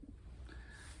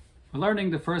We're learning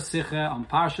the first Sicha on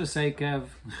Parshas Eikev,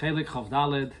 Chelik Chav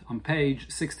Daled, on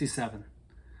page 67.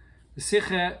 The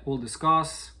Sicha will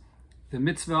discuss the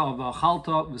mitzvah of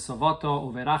V'achalta,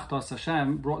 V'savato, Uverachta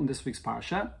Hashem brought in this week's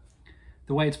Parsha,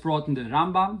 the way it's brought in the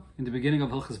Rambam, in the beginning of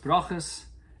Hilchos Brachos,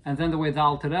 and then the way the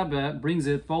Alter Rebbe brings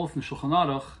it both in Shulchan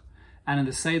Aruch and in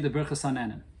the Seder Birchas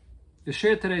Hanenin. The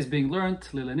Shir today is being learned,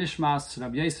 Lila Nishmas,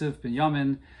 Rabbi Yosef ben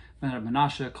Yamin, ben Rabbi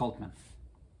Menashe Koltman.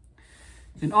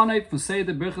 In Onayt from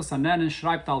Seder Birchas Hanenin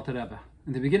schreibt Alter Rebbe.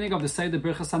 In the beginning of the Seder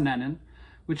Birchas Hanenin,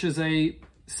 which is a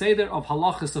Seder of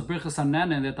halachas of Birchas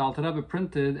Hanenin that Alter Rebbe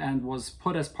printed and was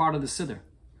put as part of the Siddur.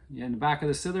 In the back of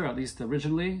the Siddur, at least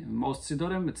originally, in most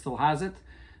Siddurim, it still has it.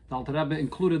 The Alter Rebbe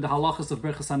included the halachas of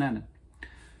Birchas Hanenin.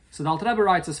 So the Alter Rebbe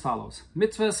writes as follows: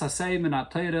 Mitzvah sasei min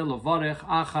ha-Torah levarech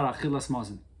achar achilas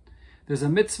mazon. There's a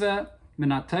mitzvah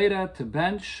min ha-Torah to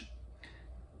bench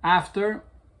after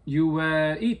you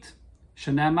eat.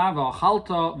 Shenema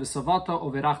v'achalta v'savato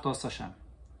uverachta Hashem.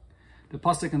 The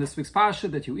pasuk in this week's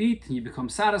parsha that you eat and you become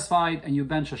satisfied and you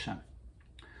bench Hashem.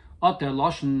 Oter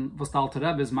loshen was the Alter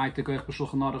Rebbe is ma'ite goich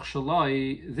b'shulchan aruch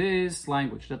shaloi. This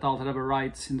language that the Alter Rebbe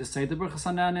writes in the Seder Birchas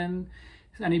Hanenin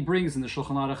and he brings in the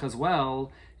Shulchan Aruch as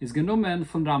well is genumen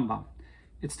from Rambam.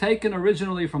 It's taken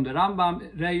originally from the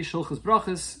Rambam Reish Hilchos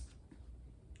Brachos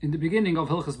in the beginning of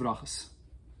Hilchos Brachos.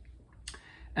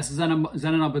 Es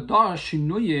zenen aber da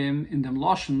Shinuyim in dem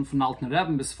Loshen von Alten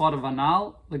Rebben bis vor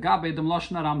Vanal legabe dem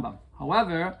Loshen Rambam.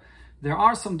 However, there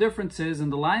are some differences in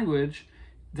the language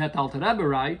that Alter Rebbe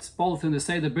writes, both in the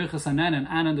Seder Birchas Hanenin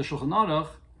and in the Shulchan Aruch,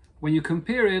 when you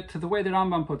compare it to the way the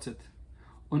Rambam puts it.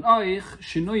 Und euch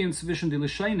Shinuyim zwischen die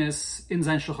Lashonos in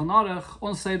sein Shulchan Aruch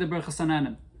und Seder Birchas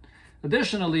Hanenin.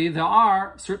 Additionally, there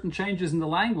are certain changes in the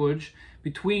language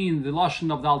between the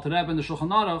Loshen of the Alter Rebbe and the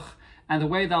Shulchan Aruch and the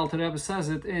way the Alter Rebbe says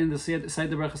it in the Seder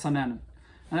Birchas Hanenin.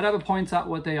 And the Rebbe points out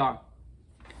what they are.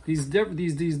 These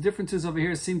differences over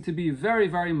here seem to be very,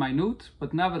 very minute,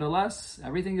 but nevertheless,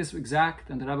 everything is exact,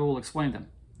 and the Rebbe will explain them.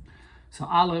 So,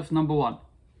 Aleph, number one.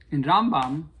 In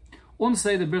Rambam, und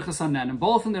Seder Birchas Hanenin,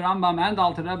 both in the Rambam and the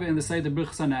Alter Rebbe in the Seder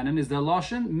Birchas Hanenin, is the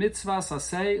Loshen, mitzvah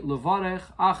sasei levarech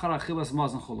achar achilas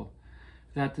mazon chulu.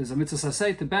 That is a mitzvah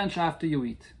sasei to bench after you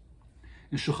eat.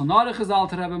 In Shulchan Aruch is the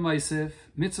Alter Rebbe Meisif,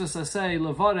 mitzvah sasei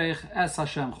levarech es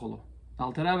Hashem chulu. The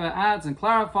Alter Rebbe adds and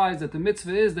clarifies that the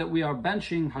mitzvah is that we are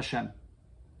benching Hashem.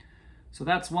 So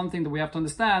that's one thing that we have to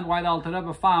understand, why the Alter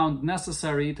Rebbe found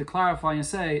necessary to clarify and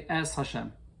say es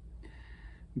Hashem.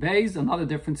 Based on other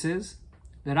differences,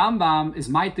 the Rambam is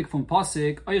maitik from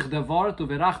Pasik, oich devort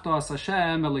uverachto as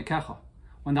Hashem elikecha.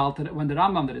 When the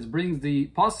Rambam, that is, brings the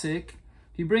Pasik,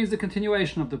 he brings the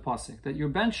continuation of the Pasik, that you're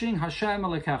benching Hashem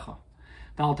elikecha.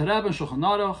 The Alter Rebbe in Shulchan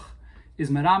Aruch is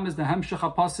meramis the hemshech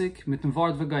ha-pasik mit dem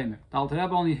Wort v'goymer. The Alter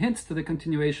Rebbe only hints to the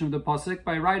continuation of the pasuk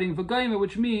by writing v'goymer,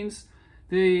 which means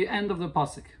the end of the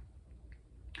pasuk.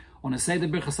 On the Seder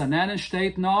Birchas Hanenin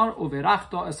steht nor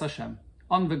uverachto es Hashem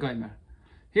on v'goymer.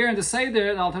 Here in the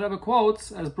Seder, the Alter Rebbe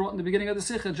quotes, as brought in the beginning of the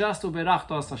Sicha, just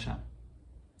uverachto es Hashem.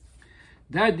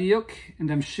 Der diuk in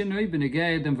dem shinui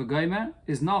b'negei dem v'goymer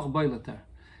is noch boileter.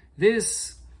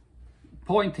 This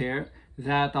point here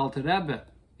that Alter Rebbe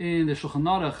in the Shulchan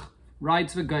Aruch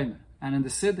writes v'goymer, and in the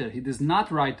Siddur he does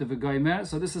not write the v'goymer,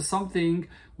 so this is something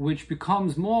which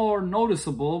becomes more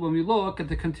noticeable when we look at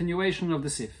the continuation of the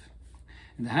Sif.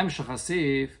 In the Hemshech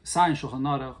HaSif, Sayin Shulchan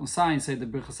Aruch, and Sayin Seder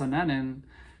Birchas Hanenin,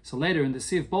 so later in the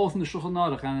Sif, both in the Shulchan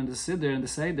Aruch and in the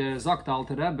Siddur, Zakt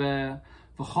Alter Rebbe,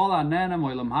 v'chol hanenem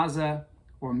oilam hazeh,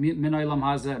 or min oilam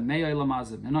hazeh, mei oilam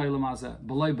hazeh, min oilam hazeh,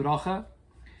 b'loi bracha,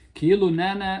 ki ilu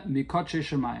nene mikotche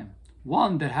shemayim.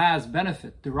 One that has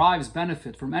benefit, derives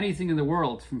benefit from anything in the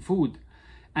world, from food,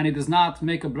 and he does not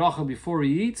make a bracha before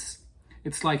he eats,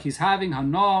 it's like he's having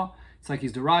hana, it's like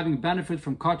he's deriving benefit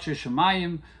from kodesh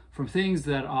shemayim, from things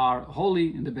that are holy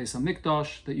in the Beis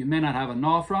HaMikdash, that you may not have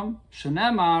hana from.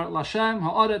 Shenemar lashem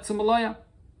ha'aretz u'malaya.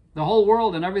 The whole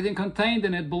world and everything contained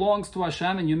in it belongs to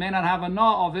Hashem, and you may not have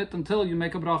hana of it until you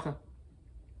make a bracha.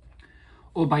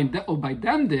 By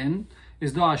dem din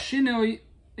is da shinui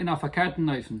in afakerten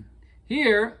neufen.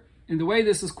 Here, in the way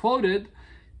this is quoted,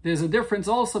 there's a difference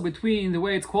also between the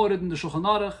way it's quoted in the Shulchan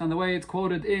Aruch and the way it's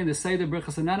quoted in the Seder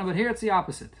Birchas Hanenin, but here it's the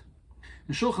opposite.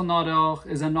 In Shulchan Aruch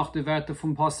is noch the Werte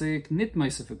from Pasik nit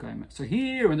meise v'goymer. So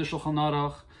here in the Shulchan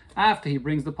Aruch, after he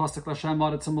brings the Pasik Lashem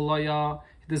Aretz U'Malaya,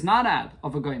 he does not add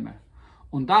of a goymer.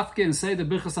 Und dafke in Seder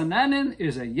Birchas Hanenin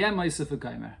is a yeh meise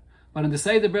v'goymer. But in the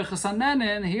Seder Birchas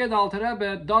Hanenin, here the Alter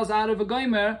Rebbe does add of a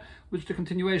goymer, which the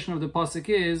continuation of the Pasik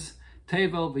is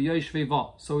Tevel v'yosh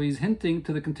ve'va. So he's hinting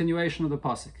to the continuation of the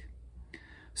pasuk.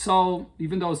 So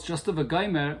even though it's just a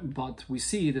v'goymer, but we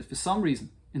see that for some reason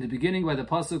in the beginning by the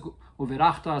pasuk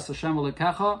Uverachta as Hashem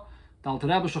Lekecha, the Alter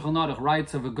Rebbe Shulchan Aruch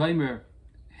writes of a gomer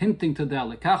hinting to the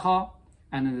Lekecha,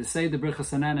 and in the Seder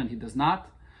Birchas Hanenan he does not.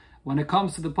 When it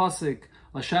comes to the pasuk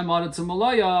Lashem Aretz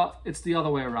Malaya, it's the other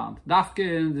way around. Dafke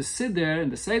in the Siddur, in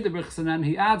the Seder Birchas Hanenan,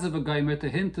 he adds of a gomer to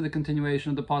hint to the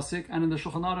continuation of the pasuk, and in the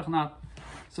Shulchan Aruch not.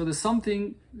 So there's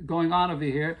something going on over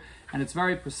here, and it's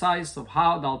very precise of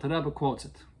how the Alter Rebbe quotes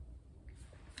it.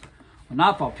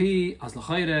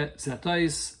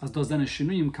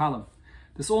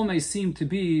 This all may seem to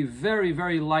be very,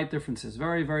 very light differences,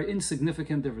 very, very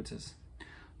insignificant differences.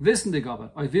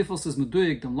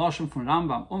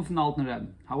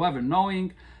 However,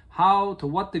 knowing how, to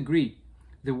what degree,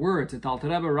 the words that Alter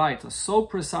Rebbe writes are so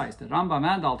precise, the Rambam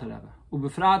and Alter Rebbe,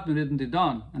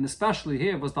 and especially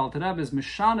here, was the Alter Rebbe is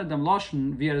mishane dem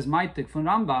Loshen, wie is meitig von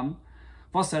Rambam,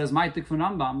 was is meitig von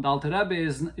Rambam, the Alter Rebbe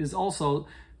is also,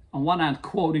 on one hand,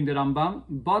 quoting the Rambam,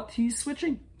 but he's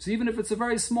switching. So even if it's a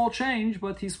very small change,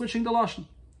 but he's switching the Loshen.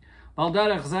 Weil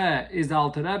derech zeh is the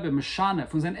Alter Rebbe mishane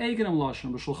von sein eigenem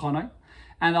Loshen, b'shulchanai,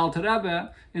 and Alter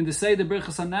Rebbe, in the Seder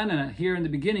Birchas Hanenan, here in the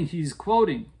beginning, he's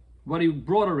quoting what he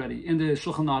brought already in the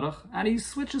Shulchan Aruch, and he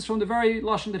switches from the very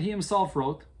Lashon that he himself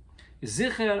wrote.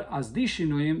 Zicher as di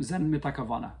shinuyim zen mit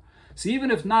hakavana. So even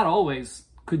if not always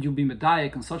could you be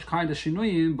medayek on such kind of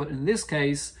shinuyim, but in this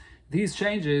case, these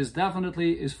changes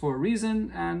definitely is for a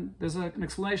reason, and there's an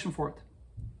explanation for it.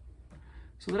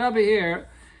 So the Rebbe here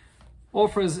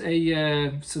offers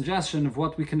a suggestion of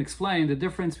what we can explain the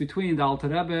difference between the Alter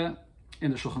Rebbe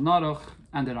in the Shulchan Aruch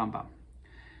and the Rambam.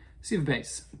 Siv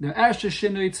Beis. Der erste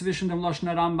Shinui zwischen dem Lashon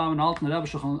Rambam und Alten Rebbe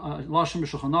Lashon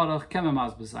Shulchan Aruch kemem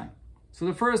mazbeh sein. So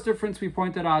the first difference we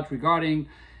pointed out regarding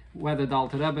whether the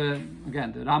Alter Rebbe,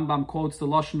 again, the Rambam quotes the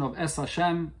Lashon of Es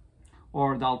Hashem,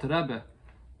 or the Alter Rebbe,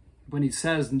 when he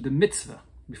says the mitzvah,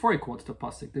 before he quotes the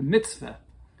pasuk, the mitzvah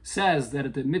says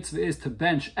that the mitzvah is to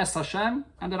bench Es Hashem,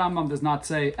 and the Rambam does not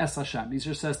say Es Hashem, he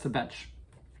just says to bench.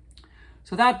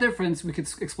 So that difference we could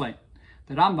explain.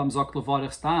 The Rambam sagt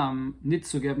levarich stam nit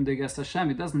zugeben the Es Hashem.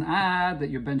 He doesn't add that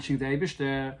you're benching the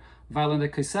Eibishter, weil in the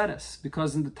Keseres,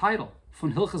 because in the title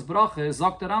von Hilchas Brache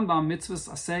sagt the Rambam mitzvahs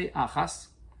asay achas,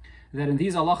 that in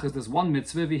these halachas there's one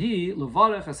mitzvah vihi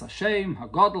levarich es Hashem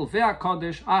hagadol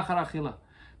ve'akodesh achar achila,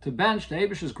 to bench the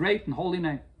Eibishter's great and holy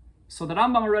name. So the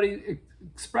Rambam already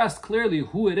expressed clearly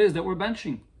who it is that we're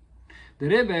benching. The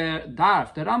Rebbe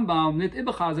darf the Rambam nit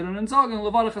ibechazer and sagen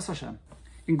levarich es Hashem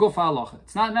in Gufa halacha.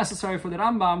 It's not necessary for the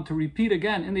Rambam to repeat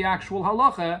again in the actual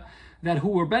halacha that who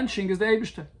we're benching is the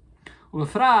Eibishter.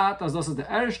 Ubefrat, as das ist der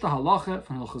erste halacha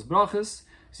von Hilchas Braches,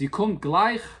 sie kommt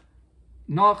gleich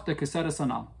nach der Keseres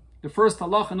Anal. The first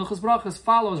halacha in Hilchas Braches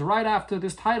follows right after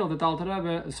this title that the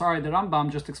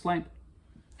Rambam just explained.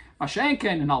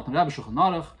 Mashenken in Alten Rebbe Shulchan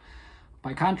Aruch,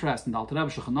 by contrast, in Alten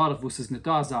Rebbe Shulchan Aruch, vus is nita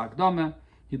zagdame,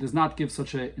 he does not give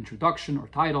such an introduction or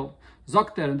title.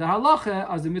 Zokter in the halacha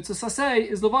as the mitzvah saseh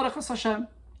is levarach es Hashem.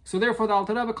 So therefore, the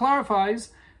Alter Rebbe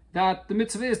clarifies that the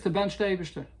mitzvah is to bench the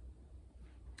Eibishter.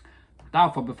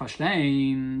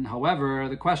 However,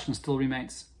 the question still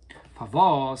remains.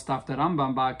 Favos darf der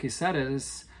Rambam ba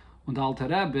Keseres und Alter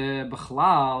Rebbe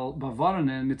bechlal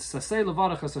bavarnen mit saseh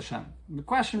levarach es Hashem. The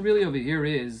question really over here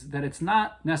is that it's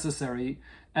not necessary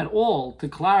at all to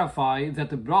clarify that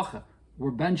the bracha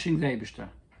we're benching the Eibishter.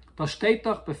 Das steht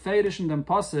doch befeirisch in dem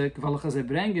Pasuk, welche sie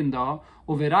bringen da,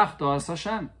 uverachta es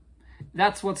Hashem.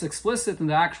 That's what's explicit in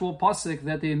the actual pasuk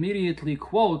that they immediately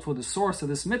quote for the source of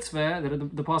this mitzvah,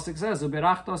 that the pasuk says,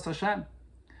 uverachta es Hashem.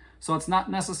 So it's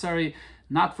not necessary,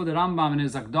 not for the Rambam and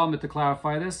his Akdamah to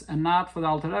clarify this, and not for the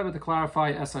Alter Rebbe to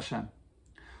clarify es Hashem.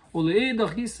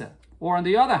 Or on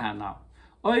the other hand now,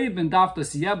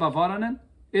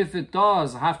 if it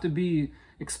does have to be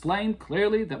explained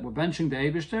clearly that we're benching the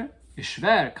Eibishter,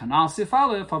 Ishver, Kanal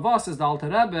Sifale, Favas is the Alter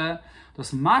Rebbe,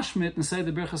 das Mashmit in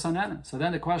Seder Birchas Hanenan. So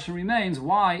then the question remains,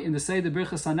 why in the Seder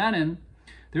Birchas Hanenan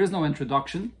there is no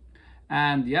introduction?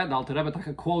 And yeah, the Alter Rebbe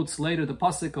quotes later the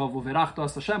pasuk of Uverachta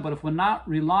es Hashem, but if we're not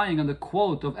relying on the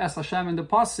quote of Es Hashem in the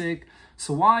pasuk,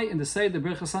 so why in the Seder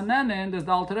Birchas Hanenan does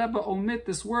the Alter Rebbe omit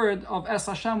this word of Es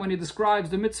Hashem when he describes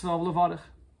the mitzvah of Levarich?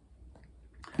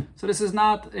 So this is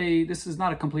not a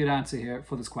complete answer here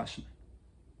for this question.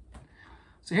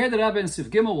 So here the Rebbe in Sif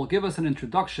Gimel will give us an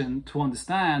introduction to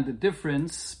understand the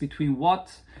difference between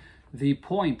what the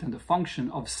point and the function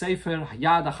of Sefer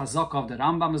Yad HaChazaka of the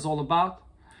Rambam is all about,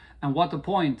 and what the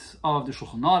point of the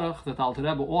Shulchan Aruch that Alter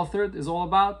Rebbe authored is all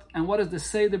about, and what is the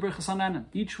Seder Birchas Hanenan.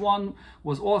 Each one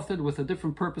was authored with a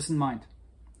different purpose in mind.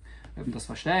 Das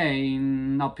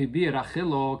verstehen, al pibir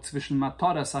achilok zwischen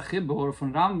Mataras achibur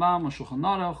von Rambam und Shulchan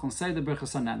Aruch und Seder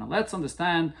Birchas Hanenan. Let's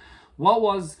understand what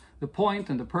was the point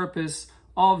and the purpose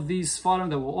of these Sfarim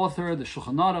that were authored, the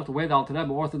Shulchan Aruch, the way the Alter Rebbe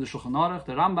authored the Shulchan Aruch,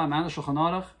 the Rambam and the Shulchan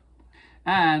Aruch,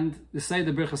 and the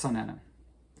Seder Birchas Hanenem.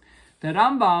 Der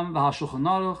Rambam và Shulchan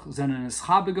Aruch sind in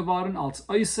Eschabe geworden als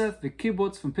Eikev the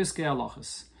Kibbutz from Piskei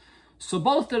Halachos. So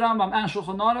both the Rambam and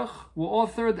Shulchan Aruch were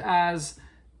authored as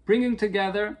bringing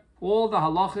together all the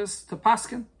halachas to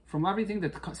paskin, from everything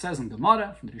that says in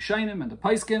Gemara, from the Rishonim and the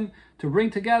Paiskim, to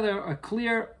bring together a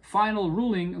clear final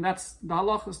ruling, and that's the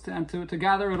halachas, and to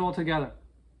gather it all together.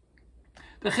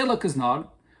 The chiluk is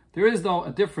not. There is, though,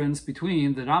 a difference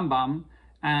between the Rambam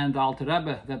and the Alter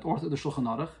Rebbe that authored the Shulchan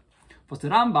Aruch. But the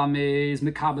Rambam is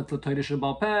mikabet l'Torah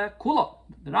shebal peh kula.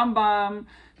 The Rambam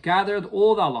gathered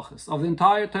all the halachas of the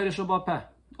entire Torah shebal peh.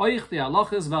 Oich the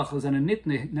halachas welche sind nicht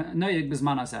neuig bis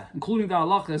man hazeh, including the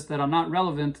halachas that are not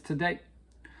relevant today.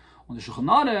 On the Shulchan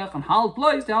Aruch and halt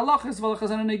bloß the halachas welche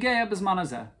sind negeya bis man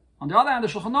hazeh. On the other hand, the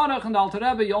Shulchan Aruch and the Alter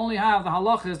Rebbe, you only have the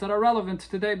halachas that are relevant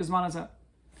today bis man hazeh.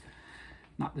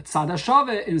 Now the tzad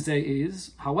hashave in zeh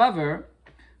is, however,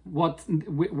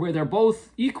 where they're both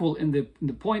equal in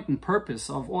the point and purpose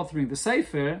of authoring the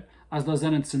Sefer, as does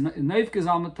in neiv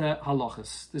gesammelte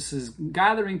halachas. This is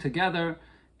gathering together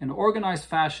in an organized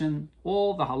fashion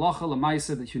all the halacha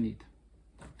l'maisa that you need.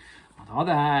 On the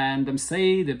other hand, them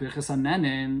say the Birchas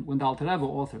Hanenem, when the Alter Rebbe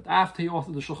authored, after he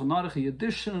authored the Shulchan Aruch, he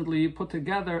additionally put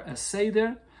together a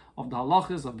seder of the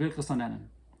halachas of Birchas Hanenem.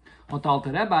 What the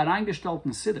Alter Rebbe reingestellt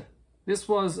in Siddur. This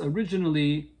was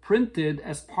originally printed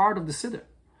as part of the Siddur.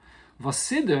 Was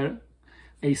Siddur,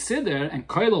 a Siddur, and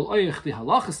koilol oich the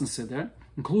halachas in Siddur,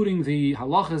 including the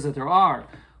halachas that there are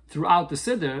throughout the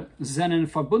Siddur, zenen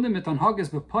verbunden mit anhages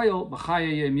bepoil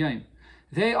b'chaye yom yom.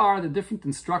 They are the different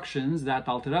instructions that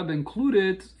Alter Rebbe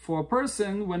included for a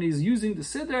person when he's using the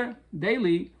Siddur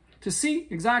daily to see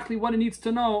exactly what he needs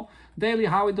to know daily,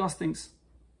 how he does things.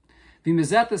 The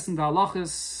mezetes in the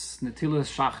halachas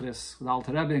netilas shachris. The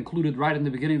Alter Rebbe included right in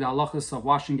the beginning the halachas of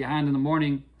washing your hand in the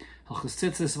morning,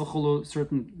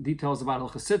 certain details about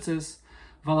halchas tzitzis.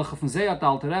 The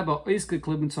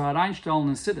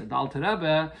Alter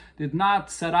Rebbe did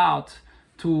not set out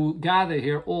to gather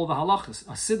here all the halachas.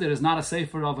 A siddur is not a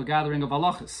sefer of a gathering of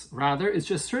halachas. Rather, it's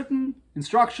just certain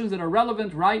instructions that are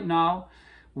relevant right now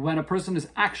when a person is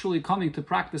actually coming to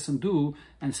practice and do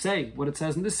and say what it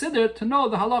says in the siddur, to know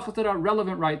the halachas that are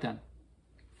relevant right then.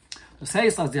 The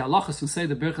says as the halachas and say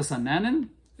the Birchas Hanenem.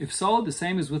 If so, the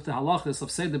same is with the halachas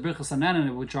of say the Birchas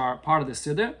Hanenem, which are part of the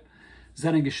siddur.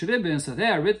 Zeren geschrieben, so they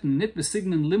are written nit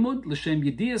besignen limud l'shem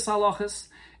yediyas halachas.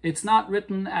 It's not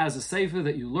written as a sefer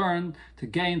that you learn to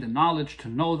gain the knowledge to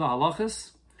know the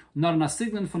halachas. Nor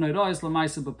nasignen von erois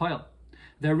l'maisa b'poil.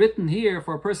 They're written here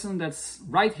for a person that's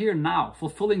right here now,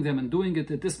 fulfilling them and doing it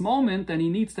at this moment, and he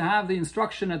needs to have the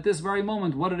instruction at this very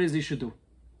moment what it is he should do.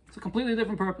 It's a completely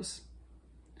different purpose.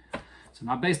 So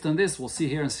now based on this, we'll see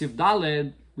here in Sif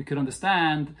Daled, we could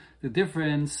understand the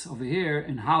difference over here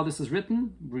in how this is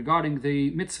written regarding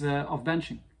the mitzvah of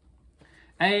benching.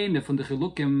 Eine von den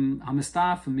Chilukim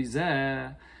hamestaf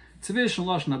mizeh zwischen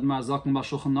Lashon Admar Zaken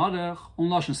B'Shulchan Aruch und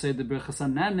Lashon Seder Birchas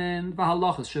Hanenem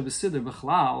v'halachas shebesiddur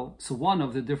b'chlal. So one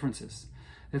of the differences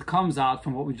that comes out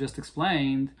from what we just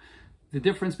explained, the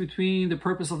difference between the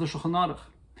purpose of the Shulchan Aruch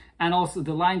and also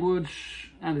the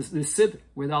language and the Siddur,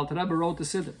 where the Alter Rebbe wrote the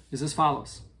Siddur, is as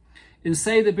follows. In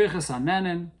Seder Birchas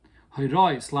Hanenem,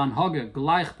 Hoyrois lan hoge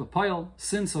gleich bepoil.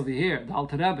 Since over here the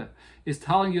Alter Rebbe is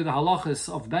telling you the halachas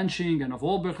of benching and of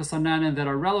all Birchas Hanenem that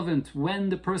are relevant when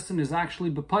the person is actually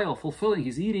bepoil, fulfilling,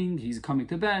 he's eating, he's coming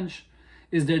to bench,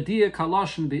 is der die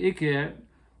kaloshen beikir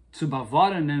zu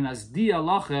bewahren as die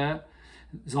halacha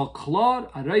soll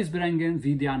klar herausbringen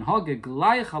wie die anhoge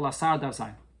gleich al asar darf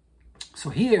sein. So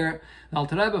here, the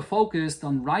Alter Rebbe focused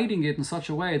on writing it in such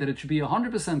a way that it should be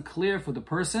 100% clear for the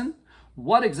person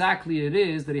what exactly it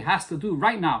is that he has to do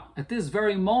right now, at this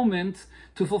very moment,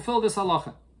 to fulfill this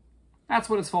halacha. That's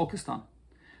what it's focused on.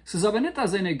 Es ist aber nicht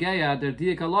als eine Geia, der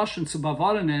die Kaloschen zu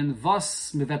bewahren,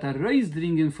 was mir wird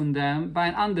herausdringen von dem bei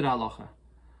ein anderer halacha.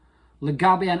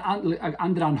 Legabe ein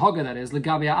anderer anhoge, that is,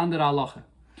 legabe ein anderer halacha.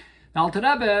 The Alter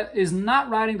Rebbe is not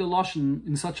writing the Lashon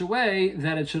in such a way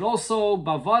that it should also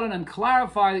bavaran and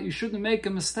clarify that you shouldn't make a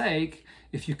mistake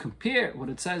if you compare what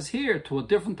it says here to a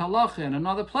different halacha in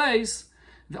another place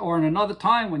or in another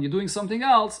time when you're doing something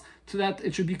else, so that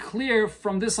it should be clear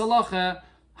from this halacha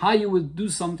how you would do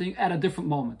something at a different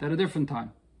moment, at a different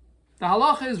time. The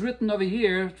halacha is written over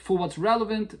here for what's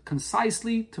relevant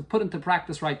concisely to put into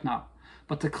practice right now.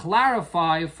 But to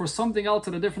clarify for something else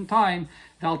at a different time,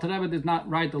 the Alter Rebbe did not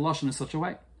write the Lashon in such a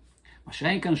way.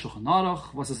 Mashenken Shulchan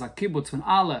Aruch was a kibbutz von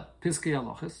alle piskei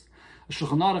halachas.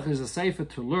 Shulchan Aruch is a sefer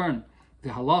to learn the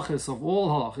halachas of all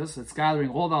halachas. It's gathering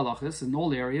all the halachas in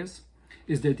all areas.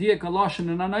 is der die Kaloschen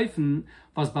in Aneifen,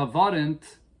 was bewahrend,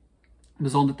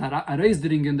 besonders der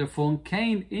Reisdringen davon,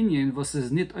 kein Indien, was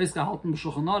ist nicht ausgehalten,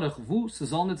 wo es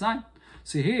soll nicht sein.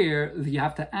 So here, you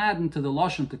have to add into the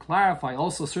Lashon to clarify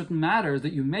also certain matters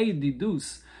that you may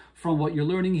deduce from what you're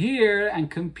learning here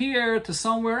and compare to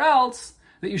somewhere else,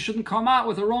 that you shouldn't come out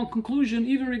with a wrong conclusion,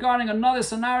 even regarding another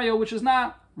scenario which is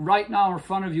not right now in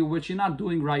front of you, which you're not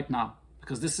doing right now.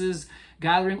 Because this is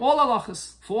gathering all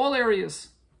halachas for all areas.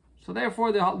 So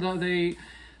therefore, the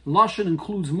Lashon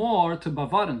includes more to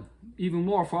Bavaran, even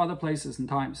more for other places and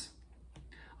times.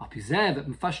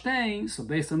 So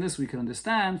based on this, we can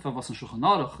understand for was in Shulchan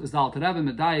Aruch is the Alter Rebbe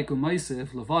medayik u'meisif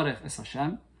levarech es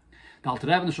Hashem. The Alter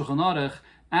Rebbe in Shulchan Aruch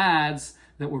adds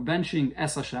that we're benching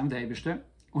es Hashem, the Eibishter,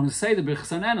 and in Seder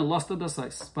Birchas Hanen lost the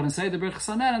dasais. But in Seder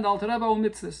Birchas Hanen, the Alter Rebbe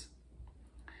omits this.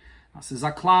 This is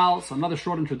a klal. So another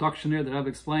short introduction here. The Rebbe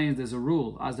explains there's a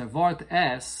rule as the vart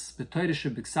es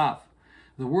b'toyrishe b'ksav.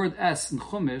 The word es in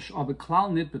Chumash are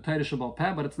beklal nit b'toyrishe b'al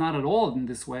peh, but it's not at all in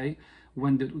this way.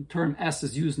 When the term es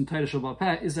is used in Torah Shabbat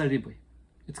Peh, is a ribui.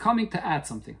 It's coming to add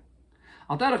something.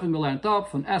 Al derech when we learned up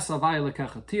from es avaya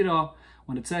lekecha tira,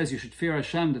 when it says you should fear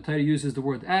Hashem, the Torah uses the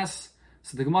word es.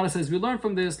 So the Gemara says we learn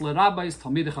from this l'rabbis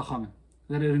talmidei chachamim,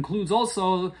 that it includes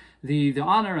also the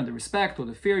honor and the respect or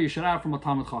the fear you should have from a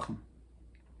talmid chacham.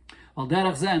 Al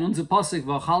derech zeh in unser pasuk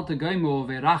v'achalte goymo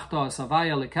ve'rachta es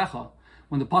avaya lekecha,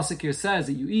 when the pasuk here says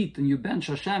that you eat and you bench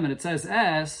Hashem and it says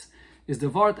es, is the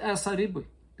word es haribui.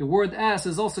 The word es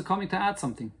is also coming to add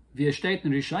something. Via steht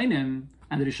in Rishayim,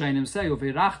 and the Rishayim say,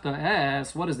 Uvirachta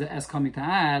es, what is the es coming to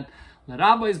add? The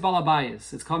Rabbi is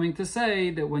balabayis. It's coming to say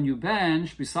that when you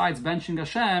bench, besides benching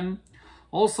Hashem,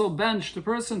 also bench the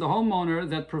person, the homeowner,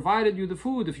 that provided you the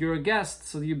food, if you're a guest,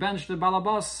 so you bench the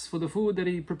balabas for the food that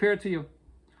he prepared to you.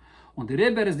 Und the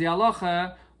Rebbe is the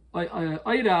halacha,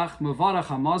 Oirach mevarach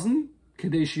hamazn,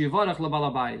 kedei sheyivarach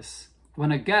lebalabayis.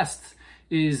 When a guest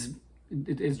is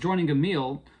joining a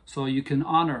meal, so you can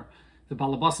honor the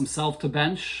balabas himself to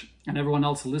bench, and everyone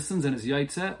else listens and is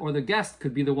yaitze, or the guest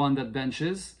could be the one that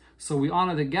benches. So we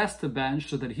honor the guest to bench,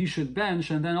 so that he should bench,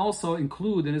 and then also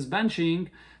include in his benching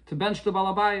to bench the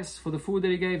balabais for the food that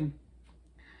he gave him.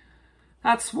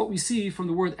 That's what we see from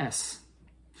the word es.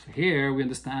 So here we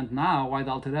understand now why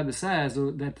the Alter Rebbe says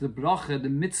that the bracha, the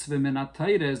mitzvah minat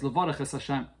Torah is levarech es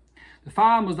Hashem. The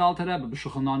farm was the Alter Rebbe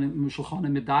b'shulchanim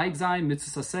medayik zayin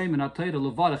mitzvah sasei minat Torah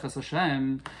levarech es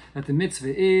Hashem, that the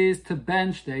mitzvah is to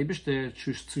bench the Eibishter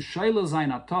to shayla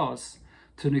zayin atos,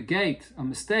 to negate a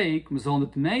mistake mezol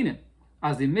nit meinen,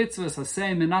 as the mitzvah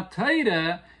sasei minat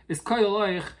Torah is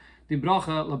koyoloich the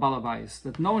bracha lebalabayis.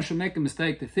 That no one should make a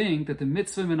mistake to think that the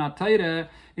mitzvah minat Torah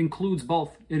includes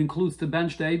both. It includes to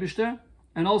bench the Eibishter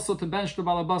and also to bench the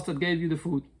balabas that gave you the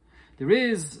food. There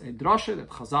is a drasha that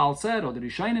Chazal said, or the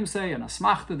Rishayim say, and a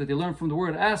smachta that they learn from the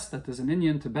word es, that there's an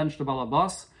Indian to bench the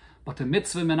balabas, but the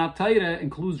mitzvah menat Torah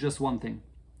includes just one thing,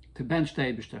 to bench the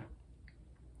Eibishter.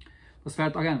 Was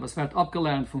wird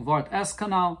abgelernt from Wort es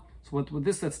kanal. So what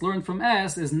this that's learned from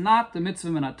es is not the mitzvah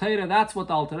menat Torah. That's what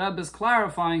the Alter Rebbe is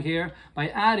clarifying here by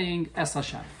adding es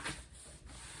Hashem.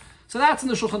 So that's in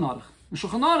the Shulchan Aruch. In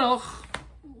Shulchan Aruch,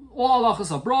 all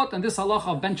halachas are brought, and this halacha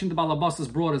of benching the balabas is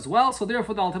brought as well. So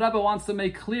therefore, the Alter Rebbe wants to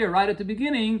make clear right at the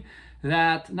beginning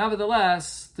that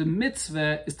nevertheless the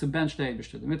mitzvah is to bench the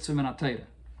Eibishter, the mitzvah menat Torah.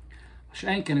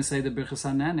 Shenken is Seder Birchas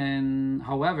Hanen.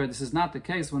 However, this is not the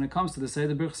case when it comes to the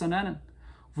Seder Birchas Hanen.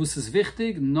 Vus is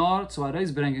wichtig nor zu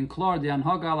herausbringen klar die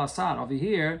Anhage al Asar. Over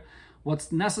here,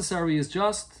 what's necessary is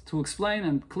just to explain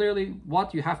and clearly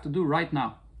what you have to do right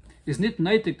now. Is nit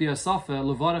neitig die Asafe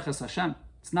levarech es Hashem.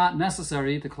 It's not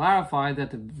necessary to clarify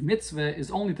that the mitzvah is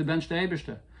only to bench the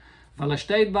Eibishter. Weil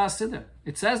steht ba Siddur.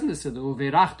 It says in the Siddur,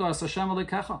 uveirachto es Hashem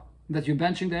alekecha, that you're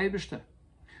benching the Eibishter.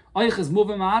 Euch is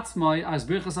moving ma'atzmai as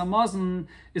birchas hamazon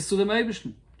is to the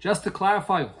Eibishter. Just to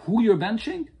clarify who you're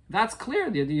benching, that's clear.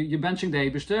 You're benching the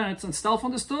Eibishter, and it's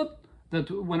self-understood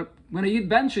that when a Yid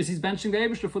benches, he's benching the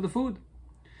Eibishter for the food.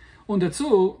 Und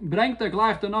dazu bringt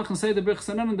gleich danach in Seder Birchas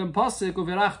Hanen den Pasuk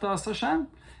uveirachto es Hashem.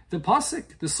 The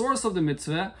pasuk, the source of the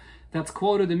mitzvah, that's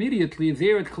quoted immediately,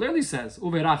 there it clearly says,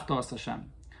 Uverachto es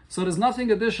Hashem. So there's nothing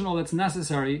additional that's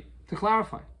necessary to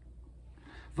clarify.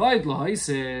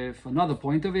 Another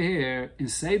point over here, in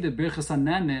Seder Birchas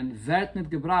Hanen, wird nicht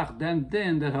gebracht dem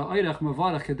din that ha'oirach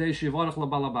mevarach kedei sheyivarach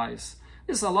lebalabayis.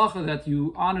 This halacha that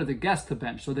you honor the guest to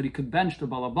bench, so that he could bench the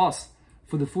balabas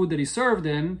for the food that he served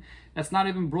him, that's not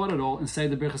even brought at all in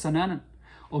Seder Birchas Hanen.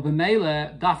 Or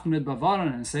b'meile darf man mit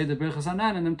bavaran and say the Birchas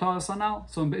Hanen and Toras Hanal.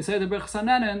 So in say the Birchas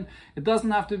Hanen, it doesn't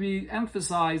have to be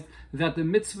emphasized that the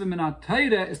mitzvah minat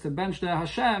Torah is to bench the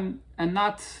Hashem and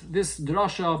not this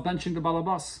drasha of benching the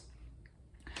balabas.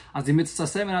 as die mitzvah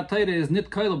seven Teire is nit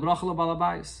koil brachel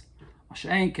balabais.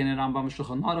 Mashenk in the Rambam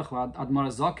Shulchan Aruch Admar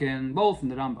Zaken, both in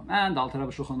the Rambam and Alter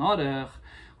Rebbe Shulchan Aruch,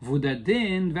 wo der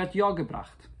Din wird ja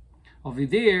gebracht. Over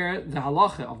there, the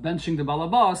halacha of benching the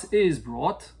balabas is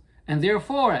brought, and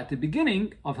therefore, at the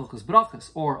beginning of Hilchas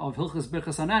Brachas, or of Hilchas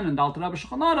Birchas Hanan and Alter Rebbe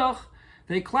Shulchan Aruch,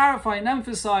 they clarify and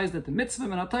emphasize that the mitzvah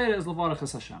min HaTorah is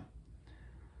Levarachas Hashem.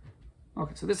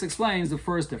 Okay, so this explains the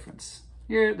first difference.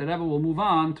 Here, the Rebbe will move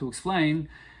on to explain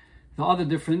the other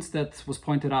difference that was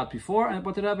pointed out before,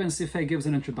 but the Rebbe in Sifei gives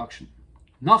an introduction.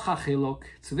 Noch a chiluk,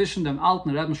 zwischen dem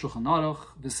alten Rebbe Shulchan Aruch,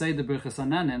 v'seide Birchas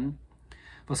Hanan,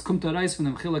 was kommt heraus von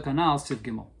dem chiluk anal Siv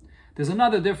Gimel. There's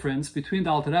another difference between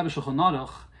the Alter Rebbe Shulchan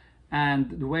Aruch and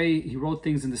the way he wrote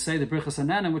things in the Seder Birchas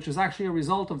Hanan, which is actually a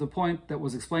result of the point that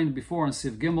was explained before in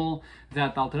Siv Gimel,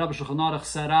 that the Alter Rebbe Shulchan Aruch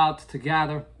set out to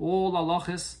gather all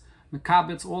halachas,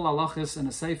 mekabitz all halachas in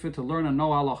a sefer to learn and know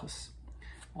halachas.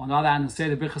 On the other hand, in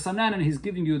Seder Birchas Hanan, he's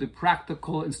giving you the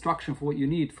practical instruction for what you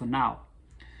need for now.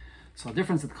 So a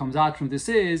difference that comes out from this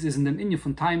is in the inyan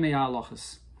von taimei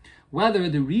halachas, whether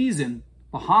the reason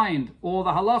behind all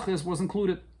the halachas was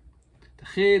included.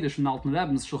 One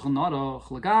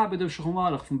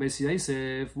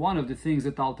of the things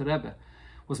that the Alter Rebbe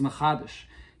was mechadish,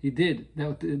 he did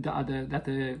that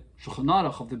the Shulchan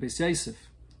Aruch of the Beis Yosef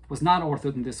was not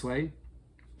authored in this way.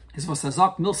 Is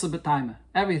wasazak milsa b'taime.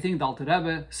 Everything the Alter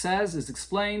Rebbe says is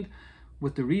explained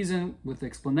with the reason, with the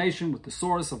explanation, with the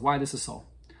source of why this is so.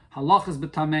 Halachas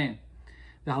b'tamein.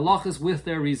 The halachas with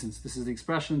their reasons. This is the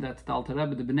expression that the Alter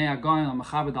Rebbe, the Bnei Agoyin, and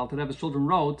Mechaber, the Alter Rebbe's children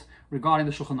wrote regarding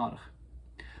the Shulchan Aruch.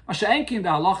 Masha'enkin the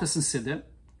halachas and siddur,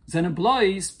 zen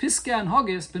employees, piske and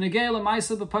hogis, b'negei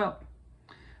l'maisa b'pel.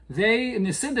 They, in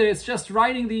the siddur, it's just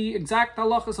writing the exact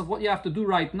halachas of what you have to do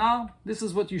right now. This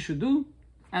is what you should do.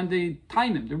 And the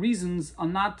timing, the reasons are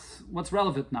not what's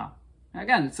relevant now.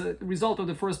 Again, it's a result of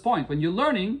the first point. When you're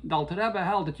learning, the Alter Rebbe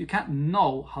held that you can't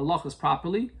know halachas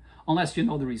properly unless you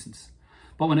know the reasons.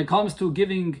 But when it comes to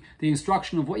giving the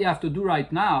instruction of what you have to do right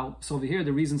now, so over here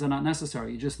the reasons are not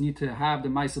necessary. You just need to have the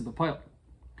Maisa B'Poil.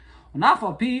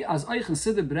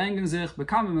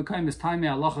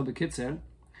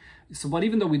 So, but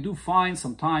even though we do find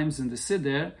sometimes in the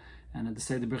Siddur and in the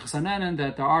Seder Birchas Hanan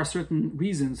that there are certain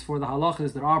reasons for the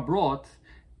halachas that are brought,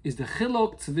 is the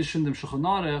chiluk zwischen dem Shulchan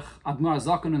Aruch, Admar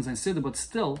Zaken and sein Siddur, but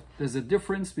still there's a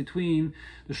difference between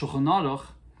the Shulchan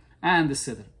Aruch and the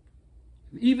Siddur.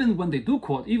 Even when they do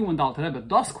quote, even when the Alter Rebbe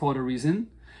does quote a reason,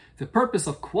 the purpose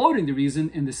of quoting the reason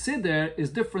in the Siddur is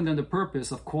different than the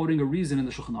purpose of quoting a reason in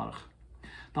the Shulchan Aruch.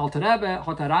 The Alter Rebbe hat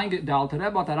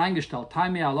reingestellt,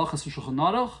 Taimei halachas in Shulchan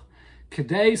Aruch,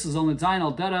 kedei soll nicht sein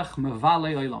al derech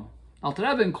mevale olam. Alter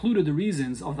Rebbe included the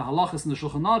reasons of the halachas in the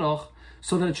Shulchan Aruch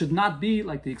so that it should not be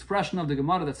like the expression of the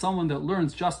Gemara that someone that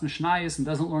learns just Mishnayos and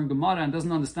doesn't learn Gemara and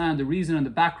doesn't understand the reason and the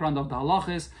background of the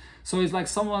halachas. So he's like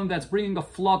someone that's bringing a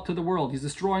flood to the world. He's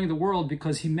destroying the world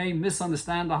because he may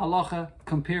misunderstand the halacha,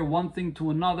 compare one thing to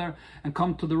another, and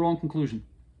come to the wrong conclusion.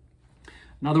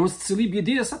 In other words,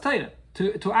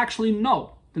 to actually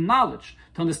know the knowledge,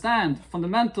 to understand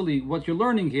fundamentally what you're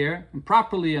learning here, and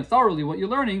properly and thoroughly what you're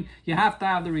learning, you have to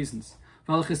have the reasons.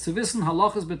 So you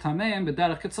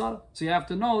have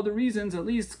to know the reasons, at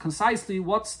least concisely,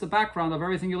 what's the background of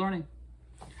everything you're learning.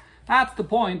 That's the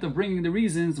point of bringing the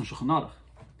reasons in Shulchan Aruch.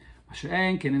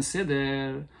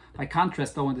 By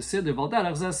contrast, though, in the Siddur,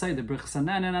 the Birchas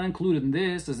Hanan, and included in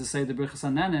this, as they say, the Birchas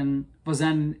Hanan, was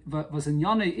in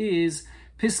Yoneh is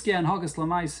Piske and Hagas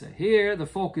Lamaise. Here, the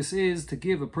focus is to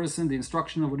give a person the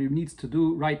instruction of what he needs to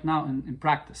do right now in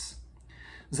practice.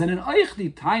 Seinen euch die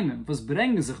Timing, was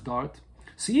bringen sich dort.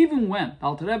 So even when the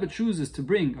Alter Rebbe chooses to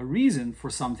bring a reason for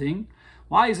something,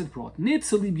 why is it brought?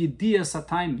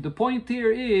 The point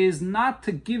here is not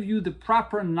to give you the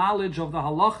proper knowledge of the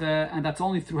halacha, and that's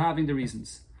only through having the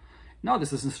reasons. No,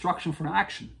 this is instruction for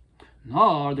action.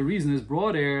 No, the reason is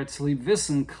brought here to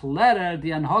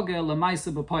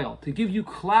give you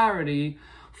clarity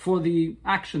for the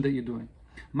action that you're doing.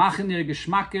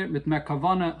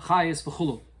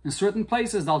 In certain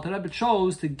places, the Alter Rebbe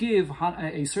chose to give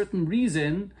a certain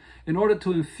reason in order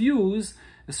to infuse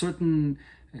a certain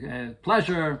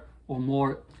pleasure or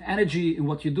more energy in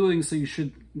what you're doing, so you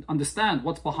should understand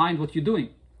what's behind what you're doing.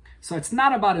 So it's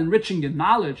not about enriching your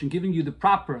knowledge and giving you the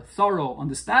proper, thorough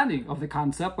understanding of the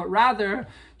concept, but rather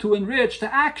to enrich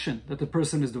the action that the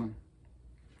person is doing.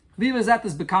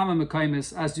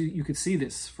 As you could see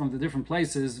this from the different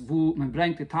places, where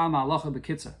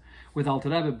the Alter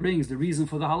Rebbe brings the reason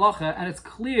for the halacha, and it's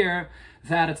clear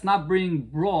that it's not being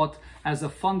brought as a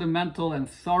fundamental and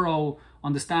thorough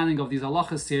understanding of these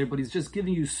halachas here, but he's just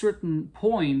giving you certain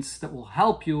points that will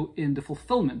help you in the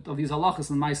fulfillment of these halachas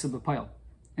in Maaseh B'Poel,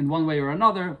 in one way or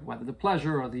another, whether the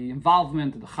pleasure or the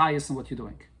involvement, or the chayas in what you're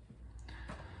doing.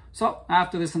 So,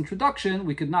 after this introduction,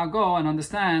 we could now go and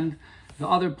understand the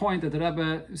other point that the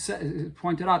Rebbe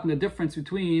pointed out in the difference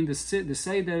between the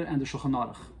Seder and the Shulchan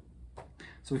Aruch.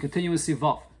 So we continue in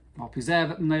Sivav.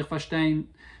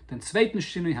 Den zweiten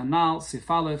Shinui Hanal,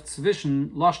 Sifalev,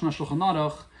 zwischen Lashon Shulchan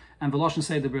Aruch and Veloshen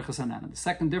Seder Birchas Hanan. The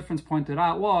second difference pointed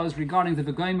out was regarding the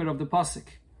V'gomer of the Pasuk.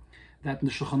 That in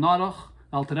the Shulchan Aruch,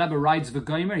 the Alter Rebbe writes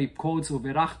V'gomer, he quotes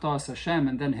U'virachta as Hashem,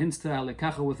 and then hints to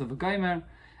Elikecha with the V'gomer.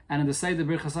 And in the Seder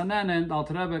Birchas Hanan, the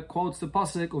Alter Rebbe quotes the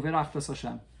Pasuk U'virachta as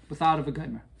Hashem, without a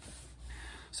V'gomer.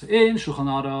 So in Shulchan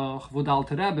Aruch, wo the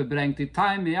Alter Rebbe bringt die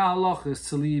time mea halachas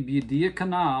zu lieb yediyah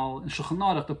kanal. In Shulchan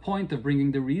Aruch, the point of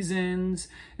bringing the reasons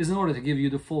is in order to give you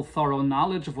the full thorough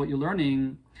knowledge of what you're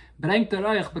learning. Bringt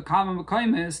euch bekamen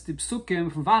bekaimes die psukim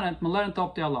from vanet man lernt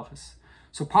up the halachas.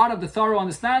 So part of the thorough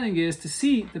understanding is to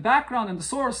see the background and the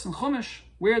source in Chumash,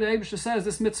 where the Eibusher says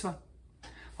this mitzvah.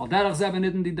 Al derech zeh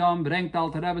benitten die dam bringt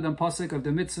Alter Rebbe den pasuk of the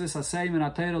mitzvahs asay min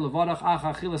atayra levarach ach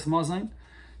achilas mazain.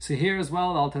 So here as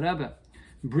well, the Alter Rebbe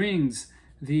brings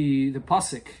the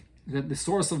pasuk, that the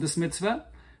source of this mitzvah,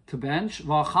 to bench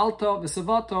v'achalta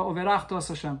v'savata u'verachta as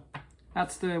Hashem.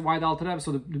 That's the why the Alter Rebbe.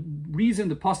 So the reason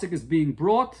the pasuk is being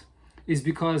brought is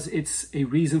because it's a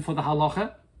reason for the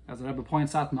halacha. As the Rebbe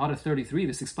points out in Order 33,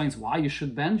 this explains why you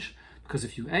should bench. Because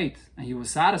if you ate and you were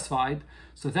satisfied,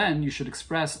 so then you should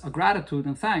express a gratitude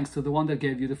and thanks to the one that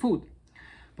gave you the food.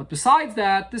 But besides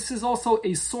that, this is also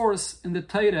a source in the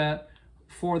Torah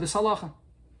for the halacha.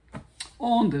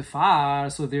 On the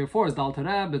far, so therefore is the Alter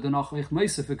Rebbe the noch ich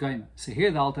meise v'goyme. So here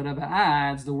the Alter Rebbe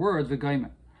adds the word v'goyme,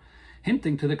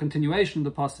 hinting to the continuation of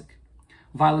the pasuk.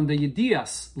 While in the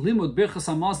Yedias limud birchas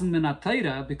hamazon min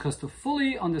ha-Torah, because to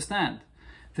fully understand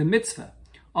the mitzvah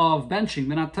of benching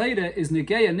min ha-Torah is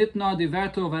negeya nitna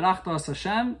diverto v'rachta as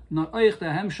Hashem nor oich the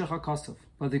hemshech hakasuv.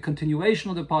 But the continuation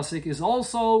of the pasuk is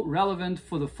also relevant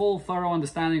for the full thorough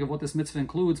understanding of what this mitzvah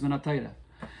includes min ha-Torah.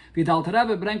 Wie der Alter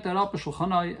Rebbe bringt up a Shulchan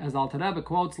Aruch, as the Alter Rebbe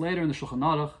quotes later in the Shulchan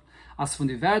Aruch, as von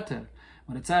die Wörter,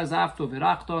 when it says after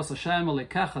Virachtos Hashem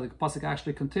Elikecha, the pasuk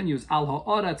actually continues Al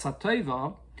ha'oretz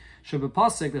ha'tova, shebe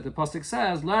pasuk that the pasuk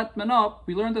says, let men up.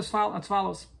 We learned as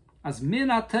follows: as min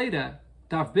ha'teira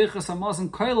darf birchas hamazon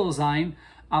koilel sein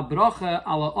a bracha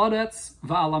ala oretz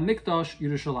va'ala mikdash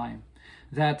Yerushalayim.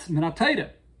 That min ha'teira,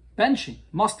 benching,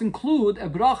 must include a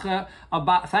bracha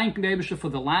about thanking the Eibusher for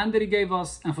the land that he gave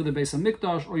us and for the Beis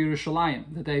HaMikdash or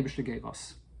Yerushalayim that the Eibusher gave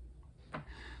us.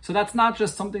 So that's not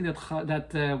just something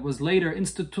that was later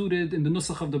instituted in the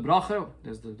nusach of the bracha.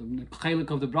 There's the chelik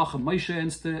of the bracha,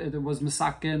 Moshe was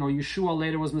Mesakin, or Yeshua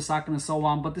later was Mesakin, and so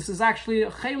on. But this is actually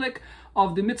a chelik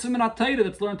of the mitzvah min ha-Torah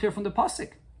that's learned here from the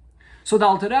pasuk. So the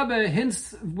Alter Rebbe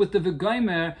hints with the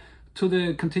v'gomer to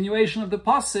the continuation of the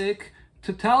pasuk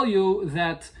to tell you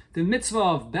that the mitzvah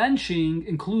of benching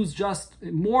includes just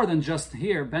more than just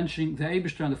here benching the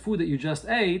Eibusher and the food that you just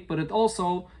ate, but it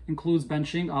also includes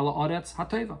benching ala oretz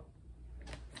hateva.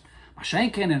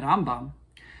 Mashenken in Rambam.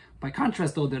 By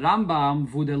contrast, though, the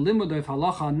Rambam wo der limud of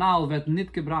halacha nal wird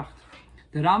nit gebracht.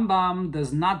 The Rambam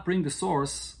does not bring the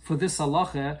source for this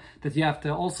halacha that you have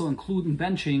to also include in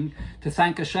benching to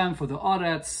thank Hashem for the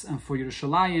oretz and for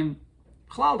Yerushalayim.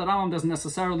 Chlal, the Rambam doesn't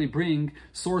necessarily bring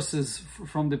sources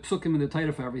from the psukim in the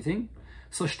Torah for everything.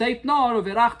 So steht nor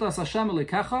v'erachtas Hashem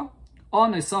elikecha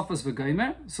on esafas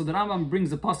v'gomer. So the Rambam brings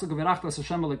the pasuk of v'erachtas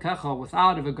Hashem elikecha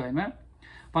without a v'gomer.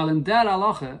 While in der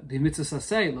halacha the mitzvah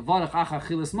say levarach acha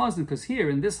achilas mazon, because here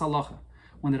in this halacha,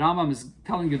 when the Rambam is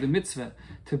telling you the mitzvah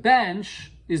to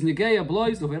bench is negeya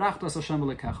blois v'erachtas Hashem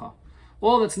elikecha.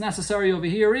 All that's necessary over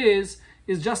here is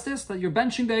just this, that you're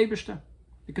benching the Eibusher.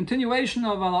 The continuation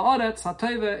of ala oretz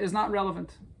hateva is not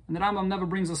relevant, and the Rambam never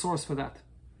brings a source for that.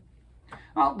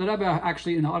 Well, the Rebbe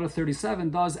actually in Order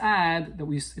 37 does add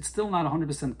that it's still not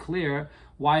 100% clear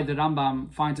why the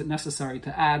Rambam finds it necessary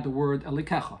to add the word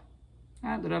elikecha.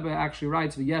 And the Rebbe actually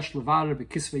writes v'yesh levarer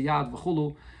b'kisvei yad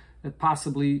v'chulu, that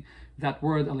possibly that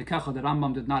word elikecha, the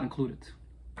Rambam did not include it.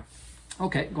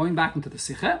 Okay, going back into the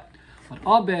Sichos, but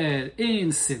aber in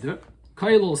Siddur,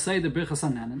 koilol say the birchas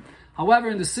hananen. However,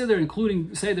 in the Siddur,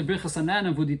 including, say, the Birchas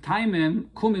Hananen, wo die Taimim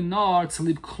kumin nar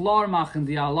tzalib klar machen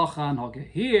die halacha and hoge.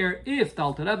 Here, if the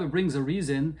Alter Rebbe brings a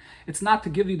reason, it's not to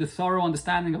give you the thorough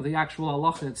understanding of the actual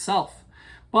halacha itself,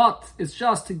 but it's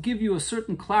just to give you a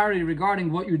certain clarity regarding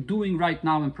what you're doing right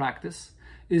now in practice.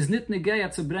 Is nit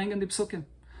negeya to bring in the psukim.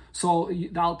 So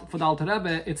for the Alter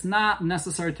Rebbe, it's not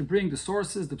necessary to bring the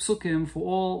sources, the psukim, for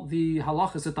all the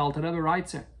halachas that the Alter Rebbe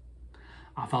writes here.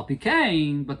 Afal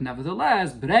Pikein, but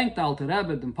nevertheless, brengt the Alter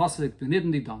Rebbe the pasuk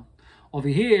benidden die dan. Over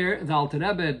here, the Alter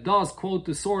Rebbe does quote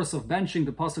the source of benching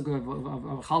the pasuk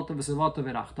of Chalta v'Savata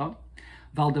v'Rachta,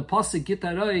 weil the pasuk git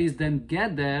arois dem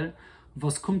Geder,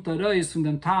 was kommt arois from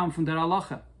dem Tam from der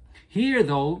Halacha. Here,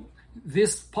 though,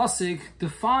 this pasuk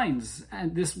defines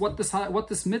and what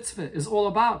this mitzvah is all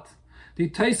about. The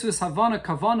Tosfos Havana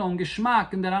Kavana und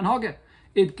Geschmack in der Anhage.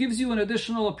 It gives you an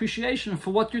additional appreciation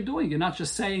for what you're doing. You're not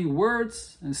just saying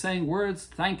words,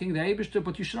 thanking the Eibishter,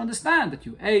 but you should understand that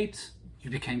you ate, you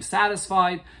became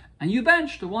satisfied, and you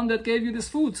benched the one that gave you this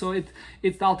food. So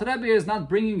the Alter Rebbe is not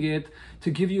bringing it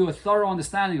to give you a thorough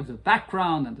understanding of the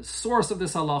background and the source of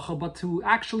this halacha, but to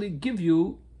actually give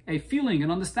you a feeling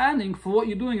and understanding for what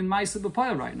you're doing in Ma'aseh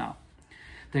B'Poel right now.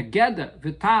 The Geder,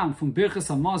 v'tam from Birchas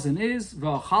Hamazon is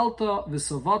v'achalta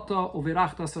v'savata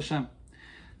u'v'rachtas Hashem.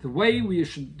 The way we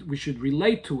should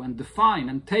relate to and define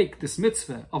and take this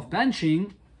mitzvah of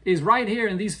benching is right here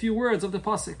in these few words of the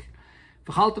pasuk.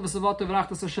 V'chalta v'savata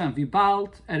v'rachtas Hashem.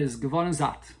 V'balt is geworden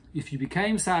zat. If you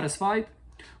became satisfied,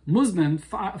 muzmen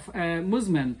fardem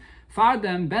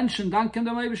benchen danken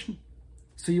dem Eibishter.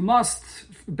 So you must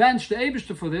bench the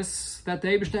Eibishter for this that the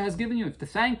Eibishter has given you. You have to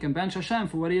thank and bench Hashem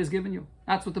for what He has given you.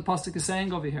 That's what the pasuk is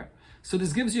saying over here. So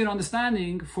this gives you an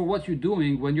understanding for what you're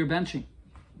doing when you're benching.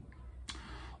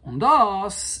 Und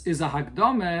das is a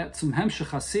Hagdame zum Hemshech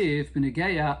Hasif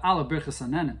b'negeya ala birchas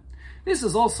hanenem. This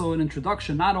is also an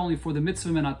introduction not only for the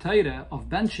mitzvah min ha-Torah of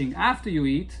benching after you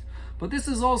eat, but this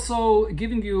is also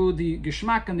giving you the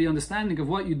geschmack and the understanding of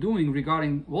what you're doing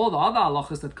regarding all the other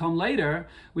halachas that come later,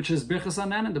 which is birchas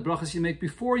hanenem, the brachas you make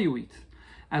before you eat.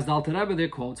 As the Alter Rebbe there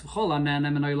quotes, V'chol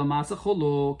hanenem en olam ha'aseh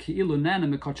cholo ki ilu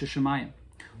nenem mekotche shemayim.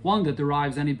 One that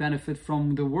derives any benefit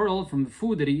from the world, from the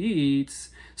food that he eats,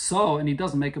 and he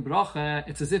doesn't make a bracha,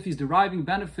 it's as if he's deriving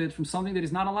benefit from something that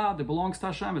is not allowed, that belongs to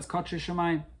Hashem, it's Kodesh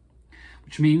Shemayim.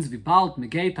 Which means, v'balt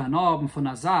megeit hanob von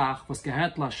azach was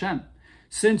gehert Hashem.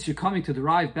 Since you're coming to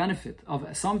derive benefit of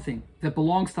something that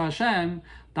belongs to Hashem,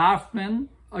 darf man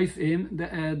auf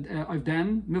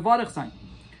dem mevarech sein.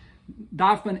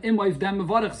 Darf man im auf dem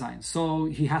mevarech sein. So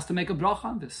he has to make a bracha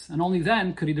on this, and only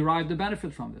then could he derive the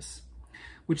benefit from this.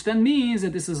 Which then means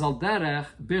that this is al derech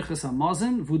birchas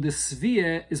hamazon, vu the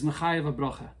sviyeh is mechayev a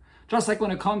bracha. Just like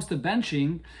when it comes to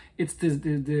benching, it's the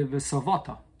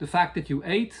savata, the fact that you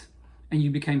ate and you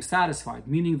became satisfied,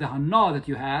 meaning the hana that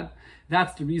you had.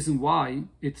 That's the reason why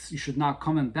you should not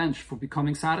come and bench for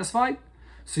becoming satisfied.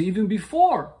 So even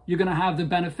before you're going to have the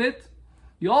benefit,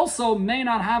 you also may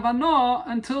not have hana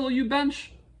until you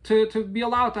bench to be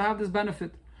allowed to have this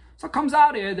benefit. So it comes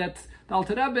out here that the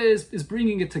Alter Rebbe is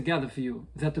bringing it together for you,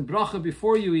 that the bracha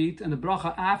before you eat and the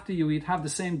bracha after you eat have the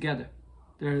same geder.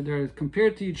 They're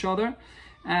compared to each other,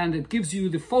 and it gives you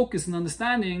the focus and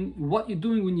understanding what you're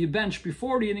doing when you bench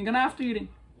before eating and after eating.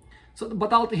 So,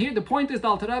 but here the point is the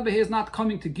Alter Rebbe here is not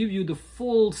coming to give you the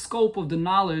full scope of the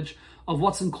knowledge of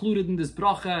what's included in this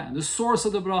bracha and the source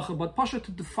of the bracha, but pasha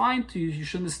to define to you, you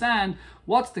should understand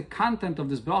what's the content of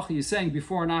this bracha you're saying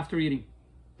before and after eating.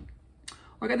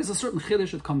 Okay, there's a certain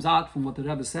chiddush that comes out from what the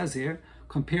Rebbe says here,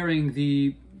 comparing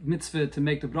the mitzvah to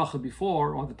make the bracha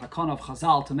before, or the takana of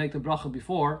Chazal to make the bracha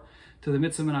before, to the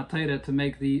mitzvah min ha-Torah to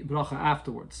make the bracha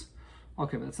afterwards.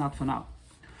 Okay, but that's not for now.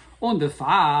 On the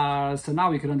far, so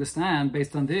now we can understand,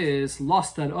 based on this,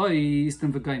 lost that ois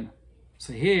den v'gaimer.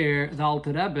 So here, the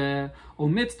Alter Rebbe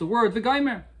omits the word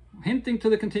v'gaimer, hinting to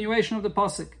the continuation of the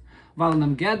pasuk.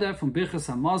 Valnam Geder from Birchas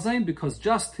Hamazon, because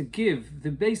just to give the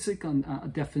basic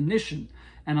definition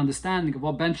and understanding of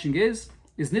what benching is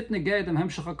nit neged dem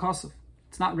hemshach hakasuf.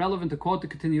 It's not relevant to quote the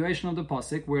continuation of the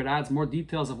pasuk where it adds more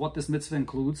details of what this mitzvah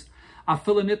includes.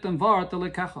 Afilu nit dem vart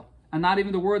Likkutei, and not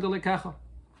even the word Likkutei.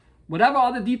 Whatever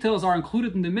other details are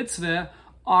included in the mitzvah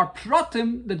are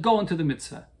pratim that go into the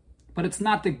mitzvah, but it's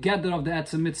not the geder of the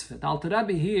etzem mitzvah. The Alter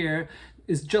Rebbe here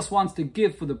just wants to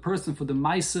give for the person, for the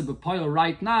Ma'aseh B'Poel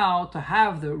right now, to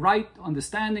have the right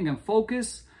understanding and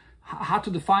focus how to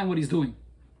define what he's doing.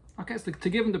 Okay, so to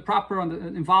give him the proper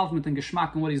involvement and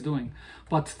geschmack in what he's doing.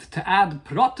 But to add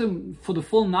pratim for the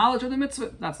full knowledge of the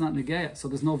mitzvah, that's not negeya. So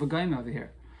there's no v'gayim over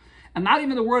here. And not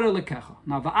even the word Likkutei.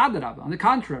 Now, v'adarab, on the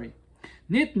contrary,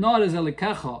 nit nor is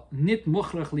Likkutei, nit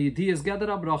muchrach liyidiyas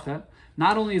geder bracha.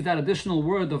 Not only is that additional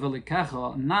word of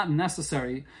Likkutei not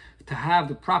necessary to have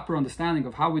the proper understanding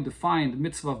of how we define the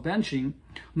mitzvah of benching,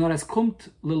 nor es kommt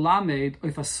lelamed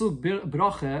auf a sug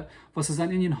bracha, was is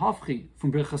an inyan hafchi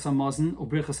from birchas hamazon or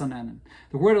birchas hanenem.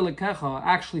 The word Likkutei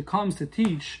actually comes to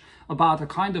teach about a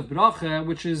kind of bracha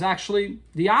which is actually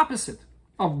the opposite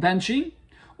of benching,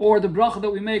 or the bracha that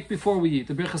we make before we eat,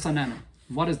 the birchas hanenem.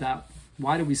 What is that?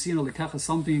 Why do we see in a Likkecha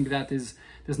something that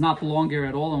does not belong here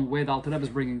at all, and where the Alter Rebbe is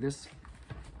bringing this?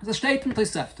 There's a statement in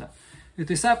Tosefta. The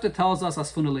Tosefta tells us,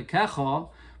 as from the Likkecha,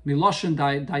 miloshen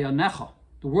dayanecha.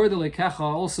 The word Likkecha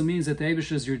also means that the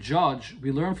Eibush is your judge.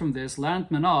 We learn from this,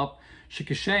 lernt men up,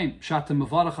 shekishem shatem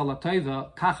mevarach ala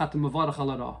tova, kach atem mevarach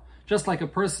ala ra. Just like a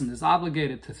person is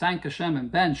obligated to thank Hashem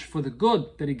and bench for the good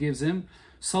that He gives him,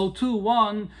 so too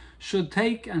one should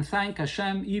take and thank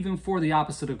Hashem even for the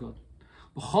opposite of good.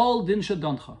 B'chol din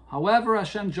shadoncha. However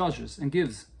Hashem judges and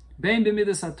gives, bein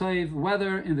b'midas hatoiv,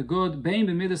 whether in the good, bein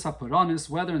b'midas haporanis,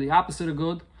 whether in the opposite of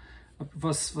good, a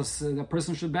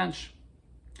person should bench.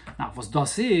 Now, was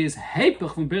das is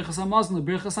heipich from birchas hamazon to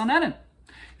birchas hanenin.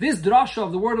 This drasha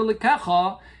of the word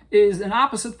Likkecha is an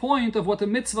opposite point of what the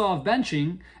mitzvah of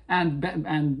benching and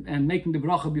making the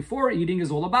bracha before eating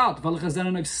is all about.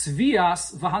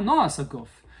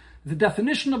 The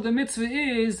definition of the mitzvah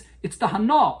is, it's the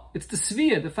hana, it's the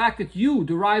svia, the fact that you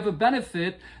derive a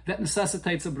benefit that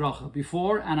necessitates a bracha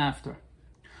before and after.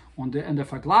 And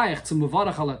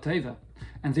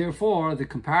therefore, the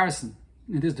comparison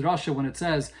in this drasha, when it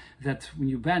says that when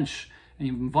you bench and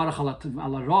you mevarach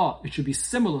ala ra, it should be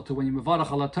similar to when you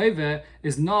mevarach ala tova,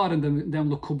 is not in the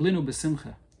l'kublinu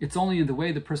b'simcha. It's only in the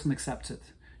way the person accepts it.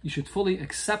 You should fully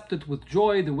accept it with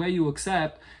joy, the way you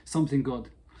accept something good.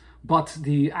 But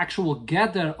the actual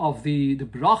gather of the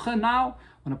bracha now,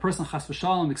 when a person chas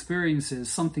v'shalom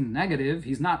experiences something negative,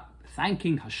 he's not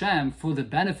thanking Hashem for the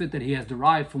benefit that he has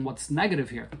derived from what's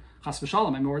negative here. Chas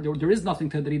v'shalom, there is nothing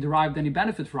that he derived any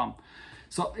benefit from.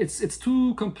 So it's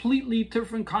two completely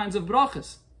different kinds of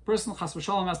brachas. Person chas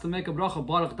v'shalom has to make a bracha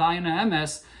baruch dayina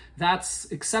emes. That's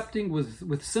accepting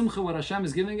with simcha what Hashem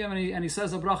is giving him, and he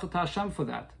says a bracha to Hashem for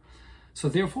that. So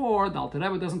therefore, the Alter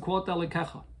Rebbe doesn't quote the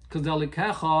Likkecha, because the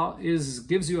Likkecha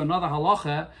gives you another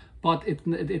halacha, but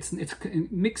it's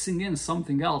mixing in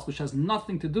something else which has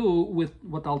nothing to do with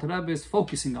what the Alter Rebbe is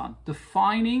focusing on,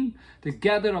 defining the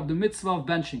gather of the mitzvah of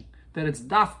benching. That it's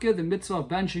dafke, the mitzvah of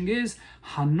benching is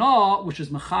hana, which is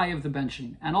mechayev the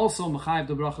benching, and also mechayev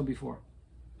the bracha before.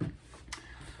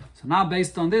 So now,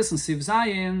 based on this, in Siv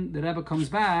Zayin, the Rebbe comes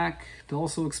back to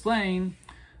also explain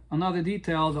another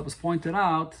detail that was pointed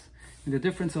out in the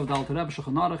difference of the Alter Rebbe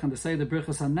Shulchan Aruch and the Seder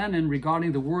Birchas Hanenin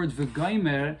regarding the word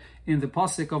v'gaimer in the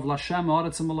pasuk of Lashem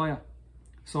Haaretz Maloya.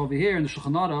 So over here in the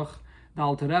Shulchan Aruch, the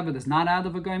Alter Rebbe does not add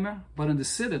the v'gaimer, but in the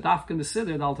Siddur, dafke in the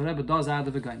Siddur, the Alter Rebbe does add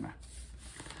the v'gaimer.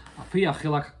 So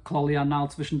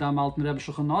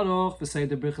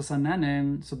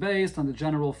based on the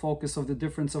general focus of the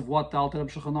difference of what the Alter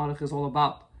Rebbe Shulchan Aruch is all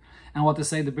about, and what to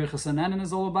say the Birchas Hanenin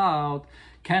is all about,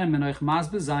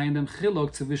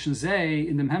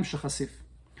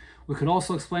 we could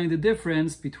also explain the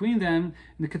difference between them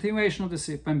in the continuation of the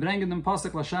Sif. As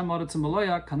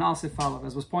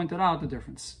was pointed out, the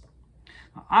difference.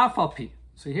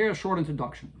 So here a short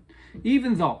introduction.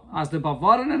 Even though, as the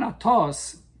Bavaran and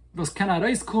Atos was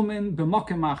kanareis kumen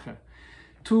b'mokem acher,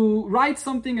 to write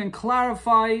something and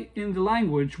clarify in the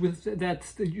language with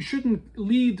that it shouldn't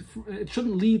lead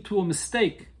to a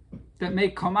mistake that may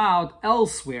come out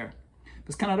elsewhere.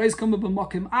 Is shaykh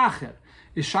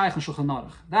in Shulchan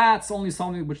Aruch. That's only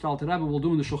something which the Alter Rebbe will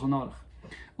do in the Shulchan Aruch.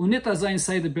 Unita zayin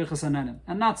say the Birchas Hanenin,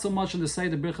 and not so much in the say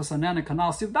the Birchas Hanenin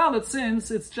Kanal Siv Dalet, since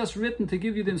it's just written to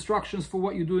give you the instructions for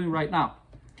what you're doing right now.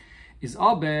 Is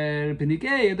aber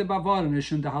benigei the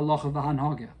bavarnish in the halacha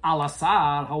v'hanhage.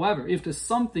 Alasar, however, if there's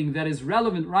something that is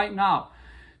relevant right now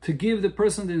to give the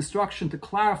person the instruction to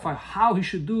clarify how he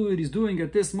should do it, he's doing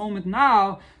at this moment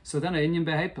now, so then einyan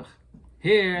behepech.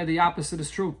 Here the opposite is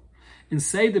true. In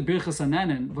say the Birchas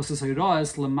Hanenin versus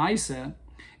Hiroes lemaise,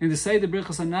 in the say the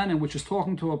Birchas Hanenin, which is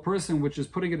talking to a person which is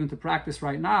putting it into practice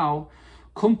right now,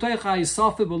 so the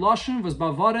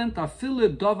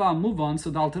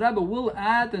Alter Rebbe will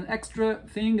add an extra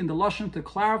thing in the Lashon to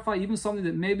clarify even something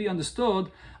that may be understood,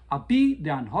 to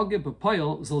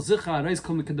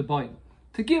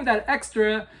give that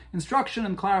extra instruction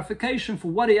and clarification for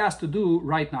what he has to do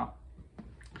right now.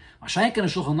 In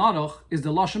Shulchan Aruch is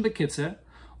the Lashon Bekitzer,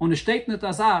 und es steht nicht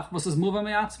als was ist Muva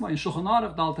Me'atzma. In Shulchan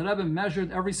Aruch, the Alter Rebbe measured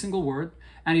every single word,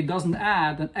 and he doesn't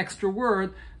add an extra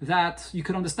word that you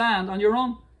could understand on your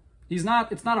own. It's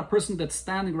not a person that's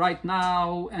standing right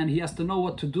now and he has to know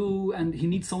what to do and he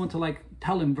needs someone to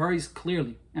tell him very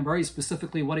clearly and very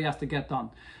specifically what he has to get done.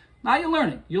 Now you're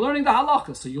learning the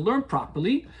halacha, so you learn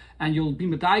properly and you'll be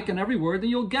medaik in every word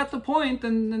and you'll get the point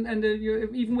and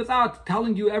even without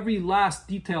telling you every last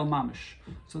detail mamish.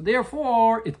 So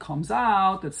therefore, it comes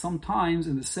out that sometimes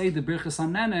in the Seder Birchas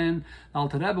Hanenin, the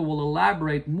Alter Rebbe will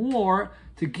elaborate more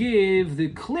to give the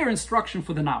clear instruction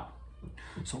for the now.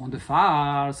 So on the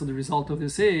far, so the result of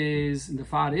this is, in the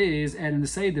far is, and in the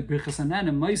say the Birchas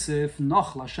Hanenem Meisif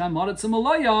noch Lashem Aretzim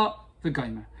Alaya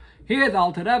v'Goymer. Here the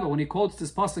Alter Rebbe, when he quotes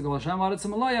this pasuk of Lashem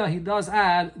Aretzim Alaya, he does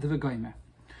add the v'Goymer.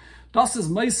 Das is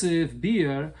Meisif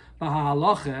Bir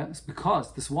b'Halacha, it's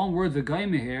because this one word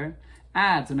v'Goymer here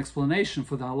adds an explanation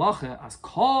for the halacha as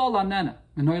kol anena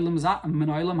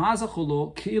menoilam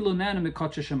hazachulu ki'ilu nena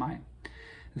mikotche shemayim.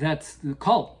 That the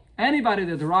kol, anybody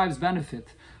that derives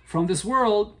benefit from this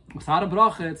world without a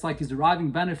bracha, it's like he's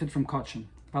deriving benefit from kotchem.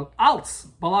 Well, alts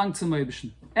belongs to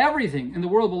Meibischen. Everything in the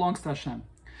world belongs to Hashem.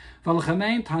 So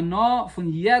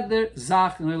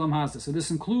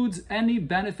this includes any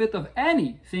benefit of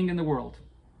anything in the world.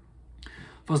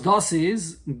 Was das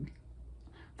is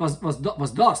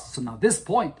was das. So now this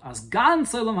point, as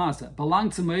ganz Olam Hazeh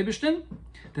belongs to Meibishtin,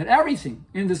 that everything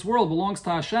in this world belongs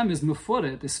to Hashem is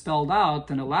mefuret, is spelled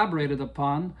out and elaborated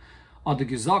upon, or the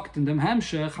gesagt in dem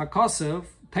Hemshech HaKosev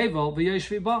Tevel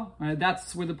v'Yesh Ba.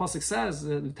 That's where the pasuk says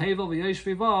Tevel v'Yesh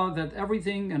Ba, that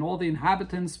everything and all the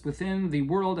inhabitants within the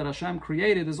world that Hashem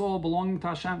created is all belonging to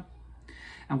Hashem.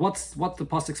 And what's the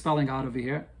pasuk spelling out over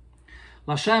here?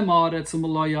 Lashem Aretz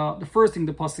U'Malaya. The first thing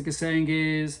the pasuk is saying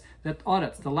is that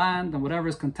Aretz, the land and whatever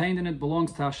is contained in it,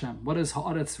 belongs to Hashem. What does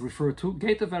Haaretz refer to?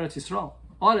 Gate of Eretz Yisrael.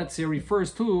 Aretz here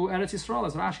refers to Eretz Yisrael,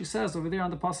 as Rashi says over there on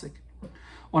the pasuk.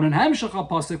 On an Hemshech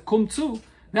pasuk kum tzu,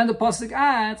 then the pasuk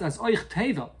adds as Oich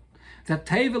Tevel, that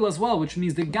Tevel as well, which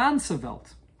means the ganze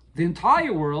Welt, the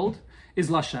entire world, is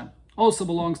Lashem, also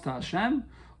belongs to Hashem.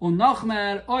 Und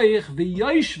nachmer Oich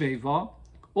v'Yoshveva,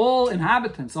 all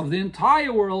inhabitants of the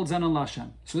entire world Zen and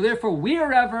Lashem. So therefore,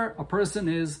 wherever a person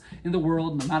is in the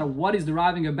world, no matter what he's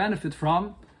deriving a benefit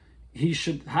from, he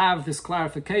should have this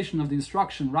clarification of the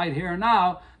instruction right here and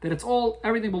now that it's all,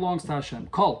 everything belongs to Hashem.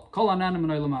 Kol ananim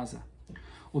olam hazeh.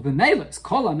 Ubemeles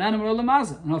kol ananim olam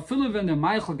hazeh. And afilu wenn der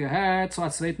Meichel gehört zu a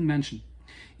zweiten Menschen.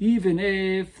 Even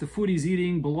if the food he's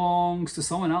eating belongs to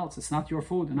someone else, it's not your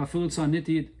food, and afilu zu a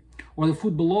nit, or the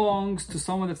food belongs to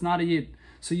someone that's not a yid.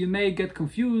 So you may get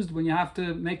confused when you have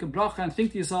to make a bracha and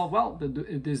think to yourself, well,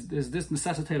 does this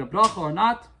necessitate a bracha or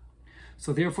not?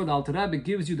 So therefore the Alter Rebbe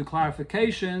gives you the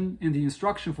clarification in the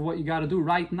instruction for what you got to do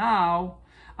right now,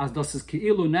 as das is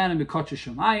ki'ilu nenen mikotche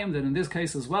shemayim, that in this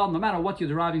case as well, no matter what you're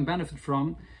deriving benefit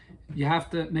from, you have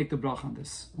to make the bracha on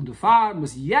this. Und du far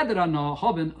muss jeder ano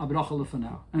haben a bracha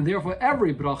lefanah. And therefore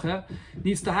every bracha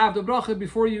needs to have the bracha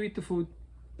before you eat the food.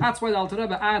 That's why the Alter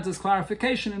Rebbe adds this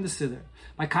clarification in the Siddur.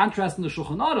 By contrast, in the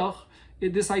Shulchan Aruch,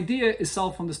 this idea is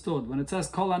self-understood. When it says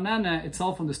Kol Hanene, it's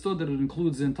self-understood that it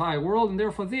includes the entire world, and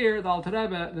therefore there, the Alter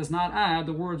Rebbe does not add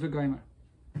the word V'Goymer.